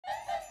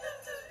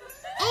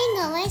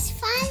English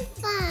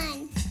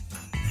fun.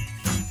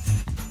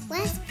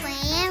 Let's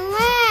play and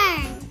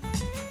learn.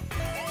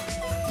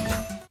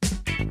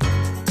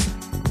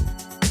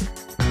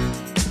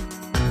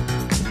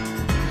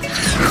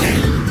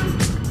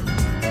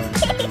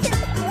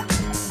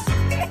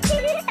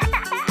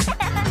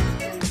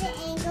 The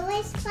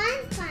English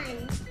fun.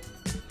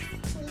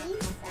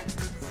 Please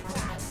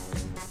subscribe.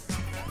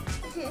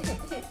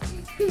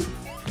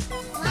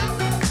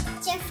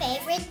 What's your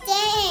favorite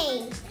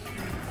day?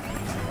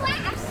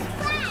 Class.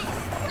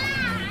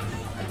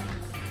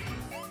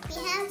 We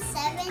have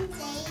 7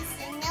 days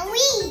in a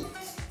week.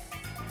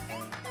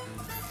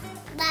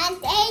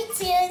 Monday,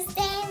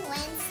 Tuesday,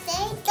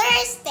 Wednesday,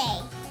 Thursday.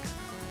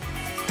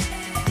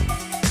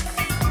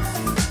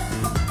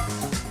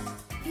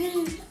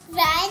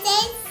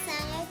 Friday,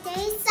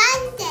 Saturday,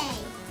 Sunday.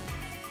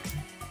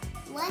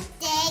 What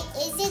day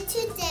is it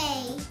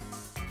today?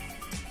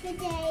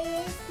 Today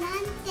is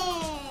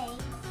Monday.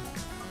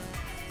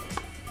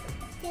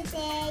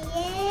 Today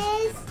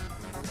is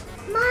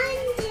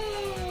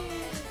Monday.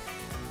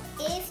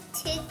 If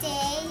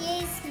today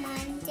is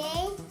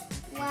Monday,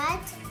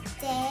 what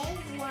day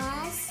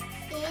was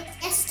it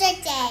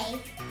yesterday?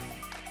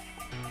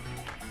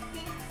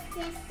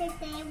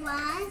 Yesterday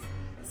was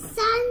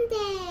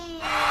Sunday.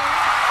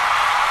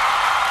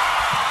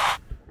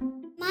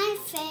 My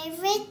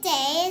favorite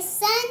day is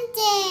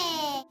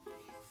Sunday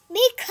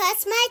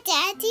because my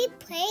daddy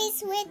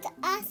plays with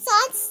us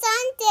on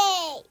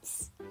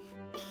Sundays.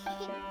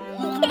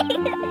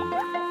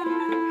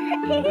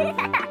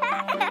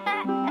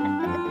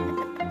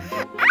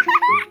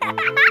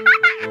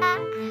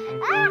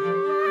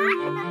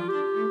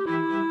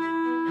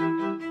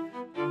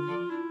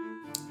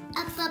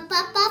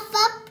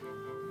 Up.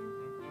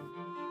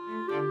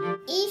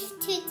 If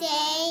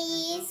today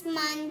is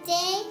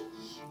Monday,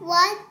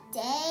 what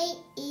day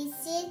is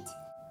it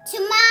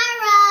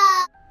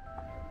tomorrow?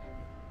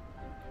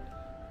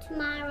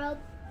 Tomorrow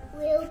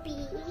will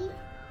be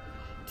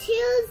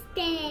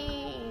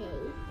Tuesday.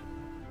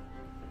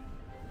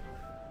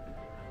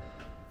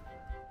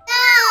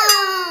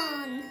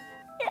 Down.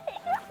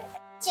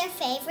 What's your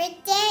favorite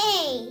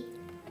day?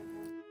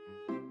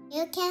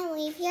 You can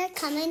leave your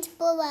comment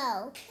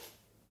below.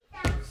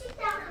 Sit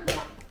down.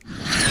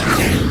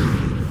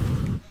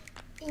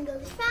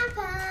 English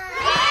Papa.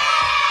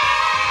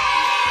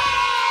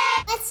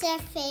 What's your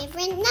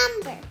favorite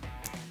number?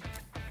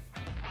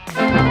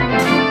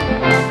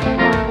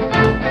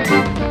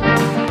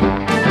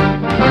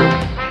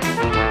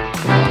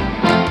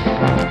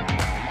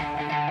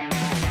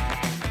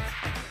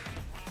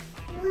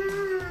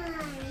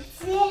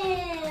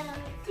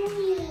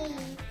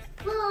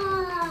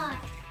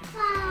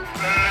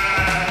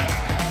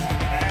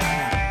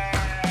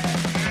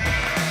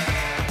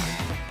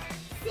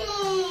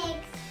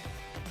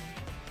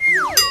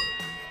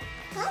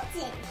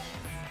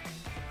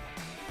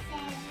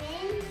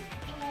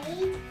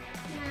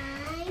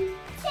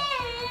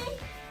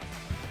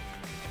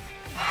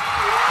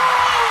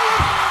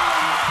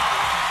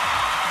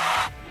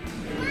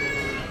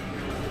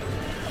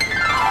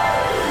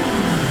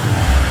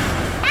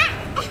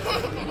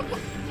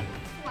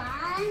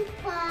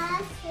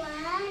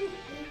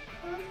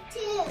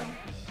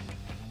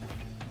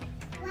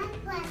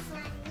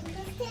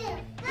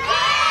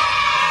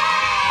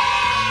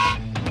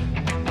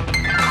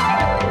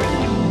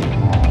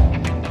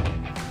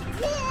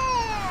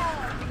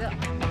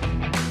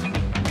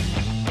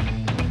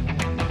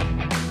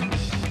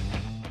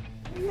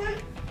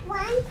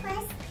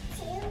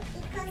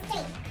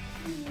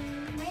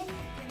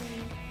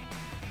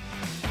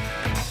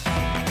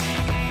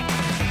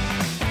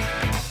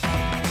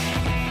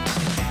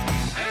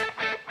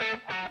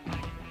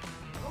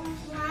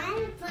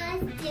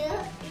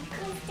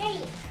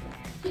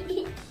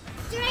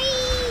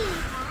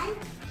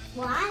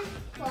 One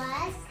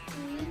plus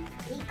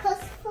 3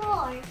 equals 4.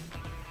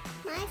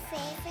 My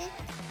favorite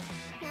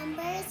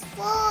number is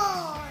 4.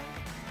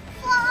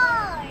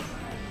 4!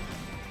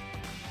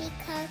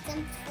 Because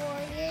I'm 4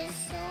 years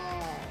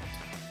old.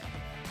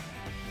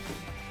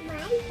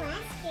 My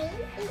plus 3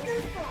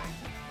 equals 4.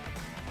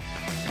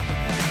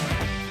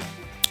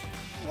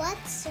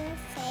 What's your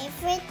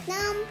favorite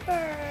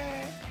number?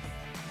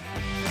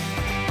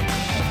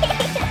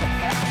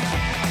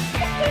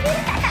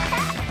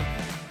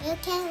 You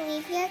can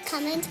leave your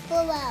comment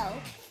below.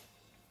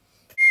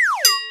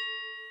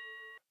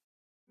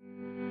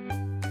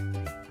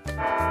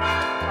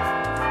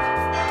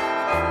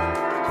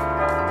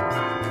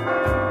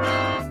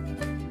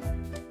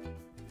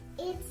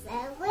 It's a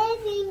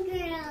living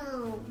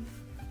room.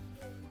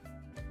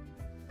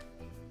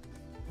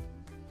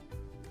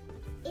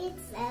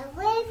 It's a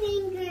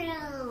living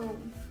room.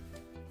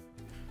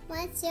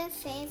 What's your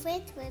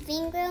favorite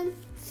living room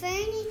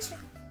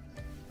furniture?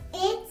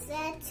 It's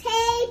a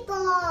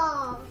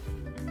table.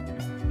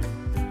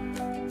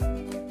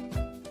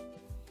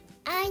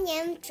 I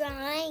am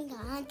drawing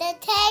on the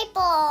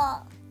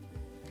table.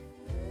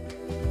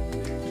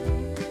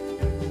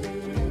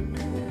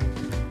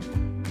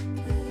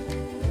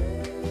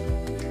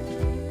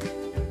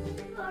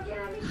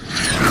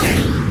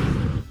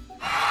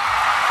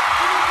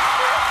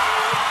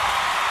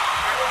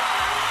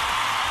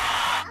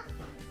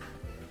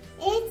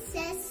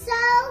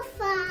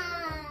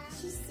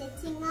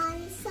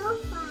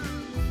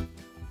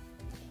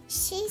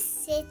 She's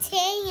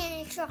sitting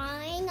and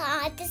drawing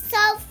on the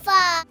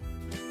sofa.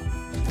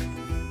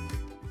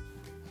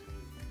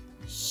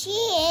 She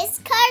is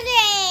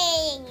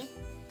coloring.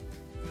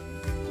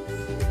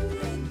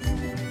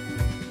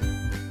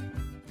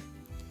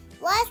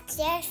 What's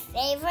their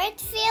favorite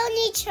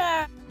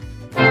furniture?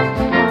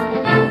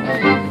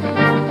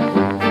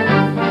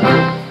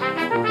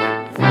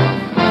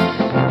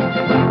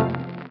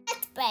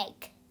 Let's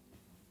break.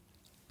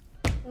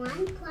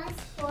 1 plus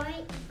 4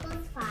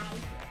 equals 5.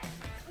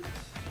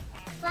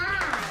 5.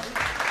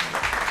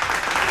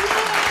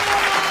 Yay!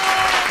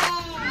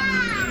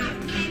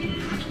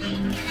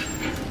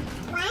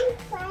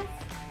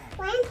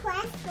 1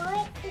 plus 4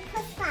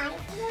 equals 5.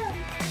 Look.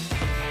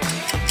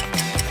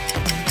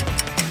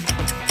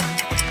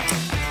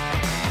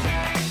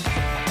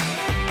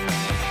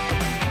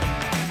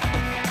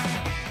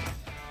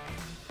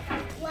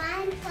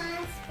 1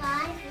 plus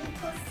 5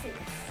 equals 6.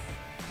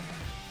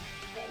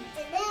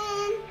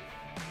 Dun-dun-dun.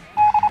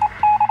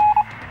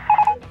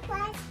 1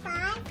 plus 5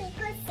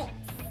 equals 6.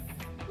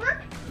 What?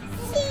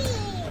 6.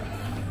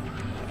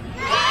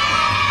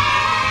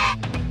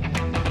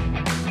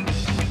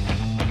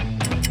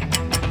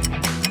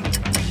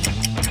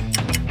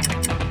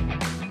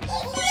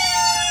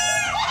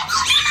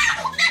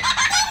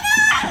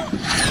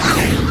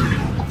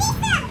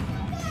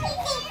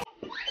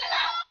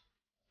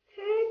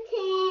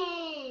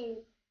 Curtain.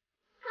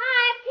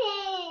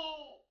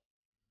 Carpet.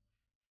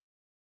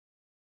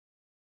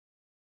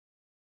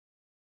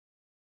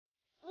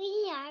 We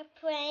are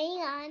playing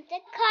on the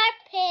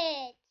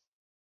carpet.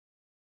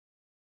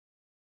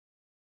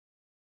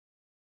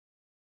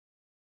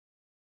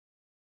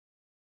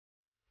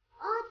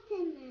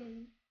 Ottoman.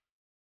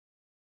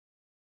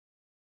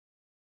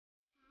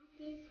 Cat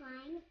is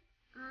lying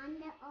on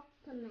the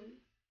ottoman.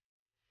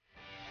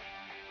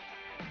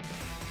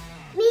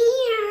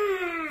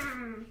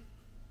 Meow.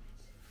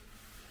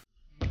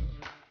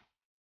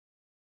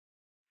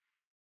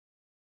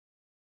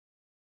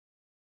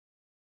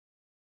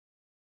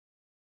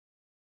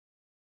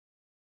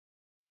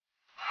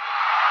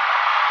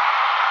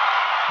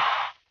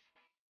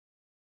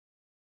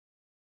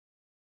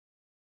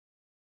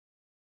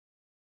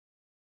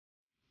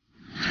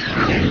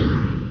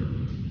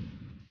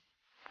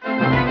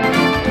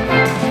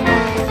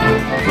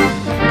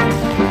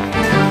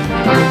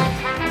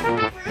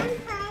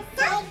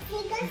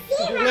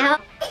 No.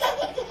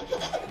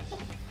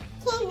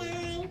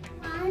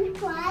 1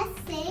 plus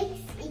 6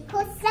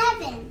 equals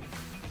 7.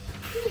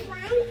 1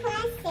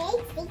 plus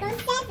 6 equals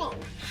 7.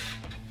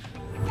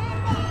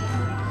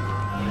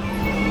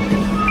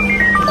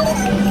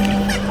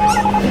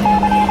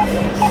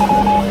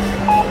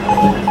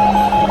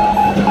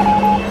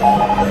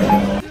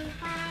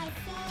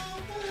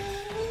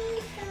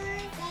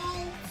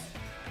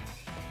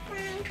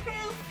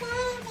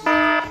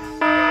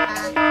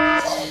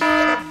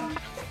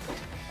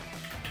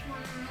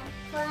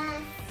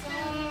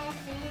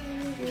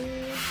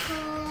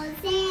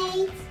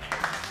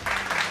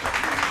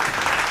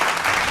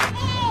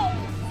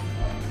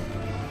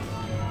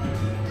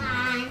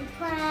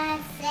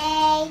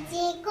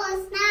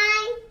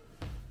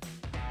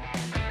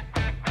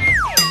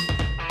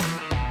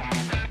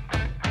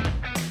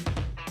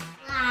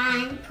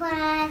 1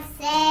 plus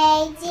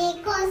 8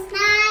 equals 9.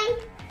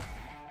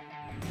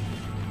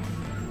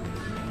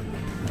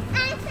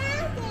 I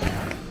found it.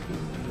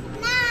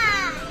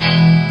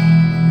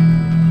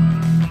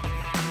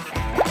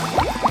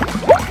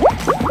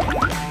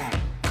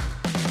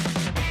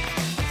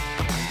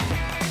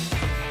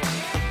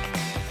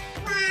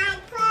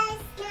 1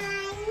 plus 9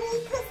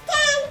 equals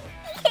 10.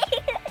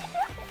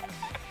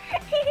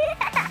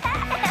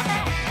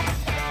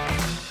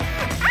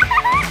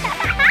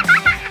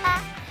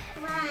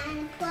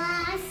 1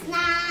 plus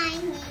 9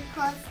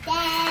 equals 10.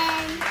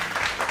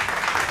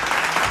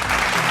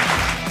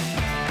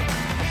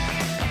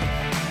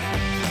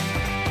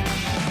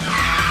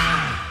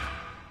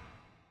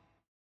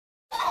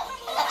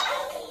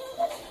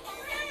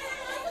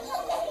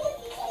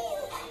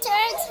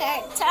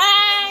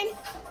 Turn.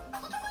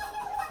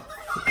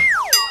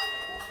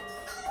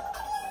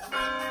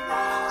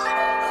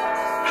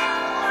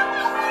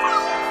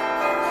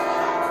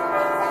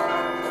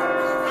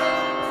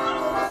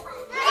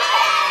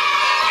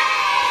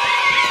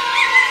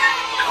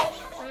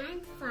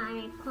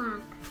 5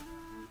 o'clock.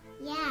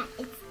 Yeah,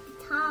 it's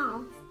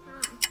tall.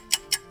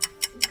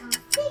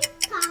 Tick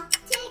tock,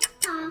 tick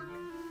tock.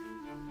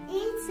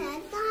 It's a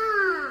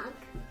dog.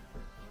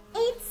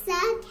 It's a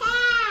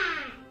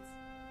cat.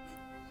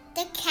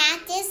 The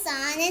cat is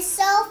on a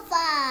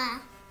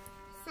sofa.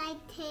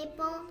 Side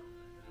table.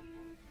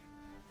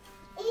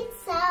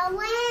 It's a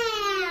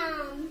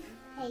lamb.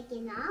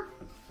 Taking off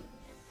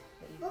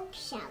the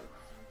bookshelf.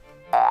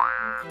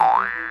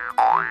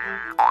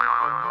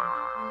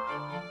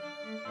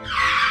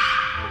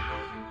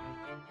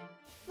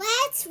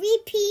 Let's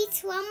repeat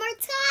one more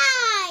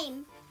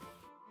time.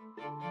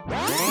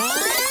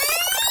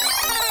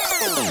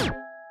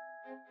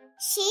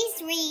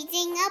 She's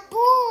reading a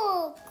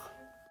book.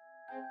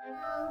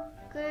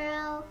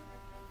 Girl,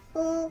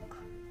 book,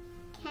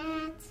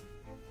 cat,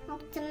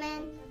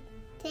 ottoman,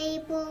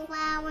 table,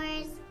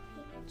 flowers,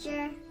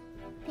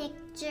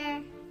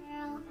 picture,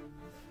 girl,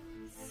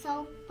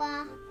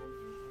 sofa,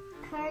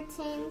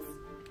 curtains,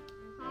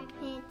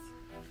 carpet.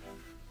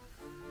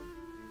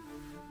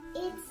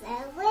 It's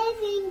a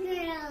living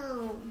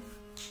room.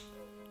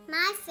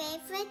 My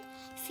favorite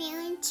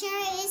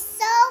furniture is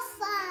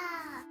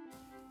sofa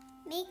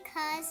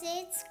because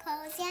it's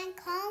cozy and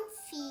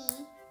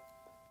comfy.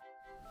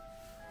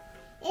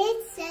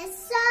 It's a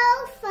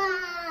sofa.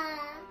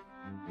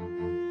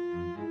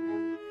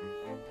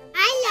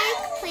 I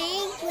like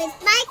playing with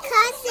my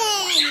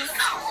cousins.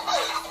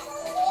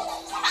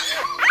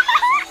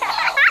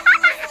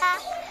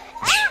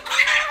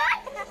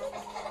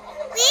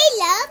 We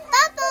love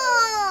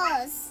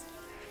bubbles.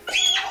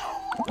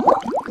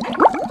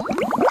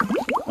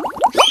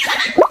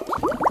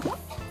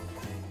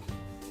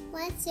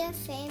 What's your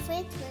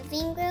favorite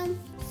living room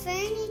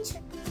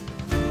furniture?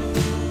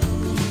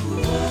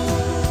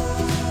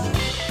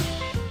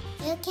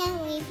 You can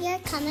leave your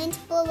comment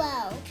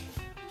below.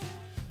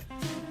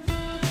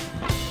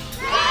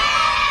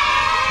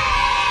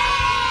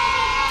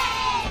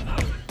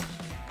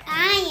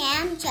 I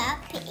am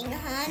jumping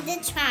on the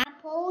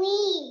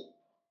trampoline.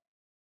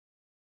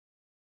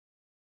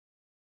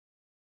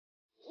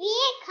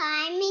 We're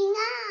climbing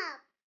up.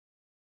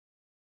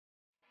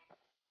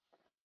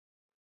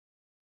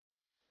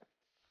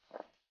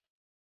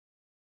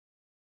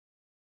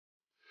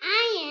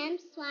 I am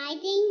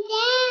sliding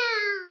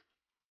down.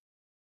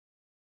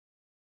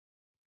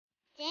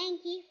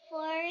 Thank you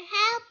for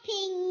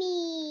helping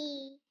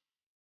me.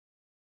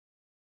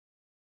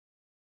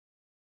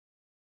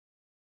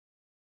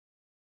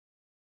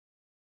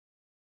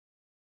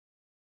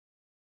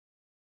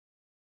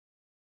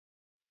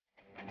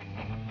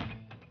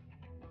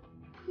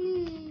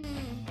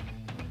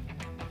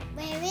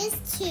 Where is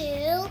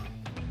 2?